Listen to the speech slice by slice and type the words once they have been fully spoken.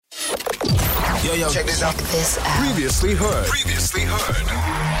Yo, check this out. Previously heard.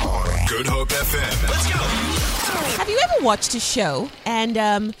 Good Hope FM. Let's go. Have you ever watched a show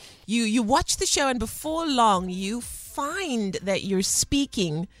and you watch the show and before long you find that you're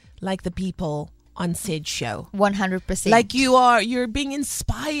speaking like the people on said show? 100%. Like you're being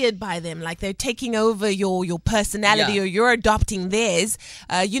inspired by them, like they're taking over your personality or you're adopting theirs.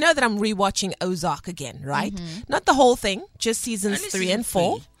 You know that I'm rewatching Ozark again, right? Not the whole thing, just seasons 3 and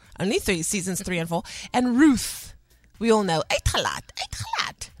 4. Only 3 seasons 3 and 4. And Ruth, we all know, Etalat.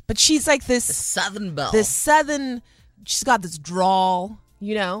 But she's like this Southern belle. She's got this drawl,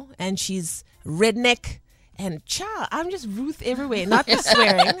 you know, and she's redneck. And I'm just Ruth everywhere. Not the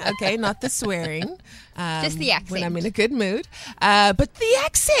swearing, okay? Not the swearing. Just the accent. When I'm in a good mood. But the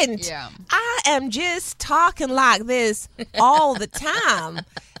accent. Yeah. I am just talking like this all the time.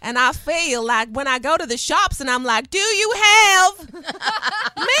 And I feel like when I go to the shops and I'm like, do you have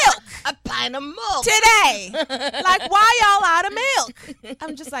milk? A pint of milk. Today. Like, why y'all out of milk?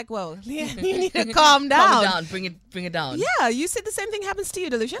 I'm just like, whoa, Leigh-Anne, you need to calm down. Calm down. Bring it down. Yeah, you said the same thing happens to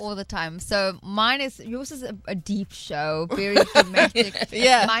you, Delucia. All the time. So yours is a deep show, very dramatic.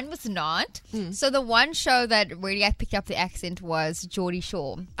 Yeah. Mine was not. So the one show that really I picked up the accent was Geordie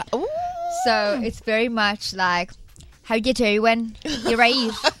Shore. Ooh. So it's very much like, how you doing? You're right.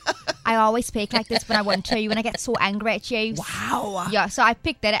 I always speak like this when I want to, when I get so angry at you. Wow. Yeah, so I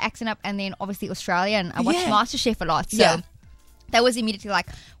picked that accent up, and then obviously Australian. I watch MasterChef a lot, so that was immediately like,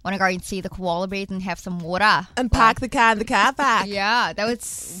 want to go and see the koala bears and have some water. And park the car in the car park. Yeah, that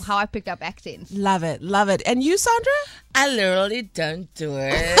was how I picked up accents. Love it. And you, Sandra? I literally don't do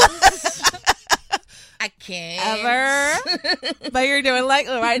it. I can't. Ever? But you're doing like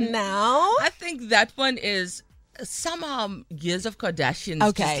right now? I think that one is somehow years of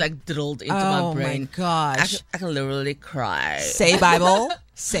Kardashians just like drilled into my brain. Oh my gosh. I can literally cry. Say Bible.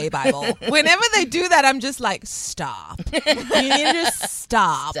 Say Bible. Whenever they do that, I'm just like, stop. You need to just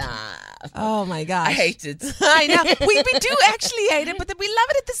stop. Oh my gosh. I hate it. I know. We do actually hate it, but then we love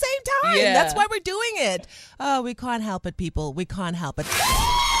it at the same time. Yeah. That's why we're doing it. Oh, we can't help it, people. We can't help it.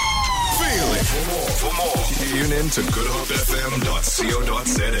 Feel it. For more, tune in to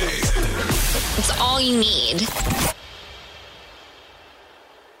goodhopefm.co.za. It's all you need.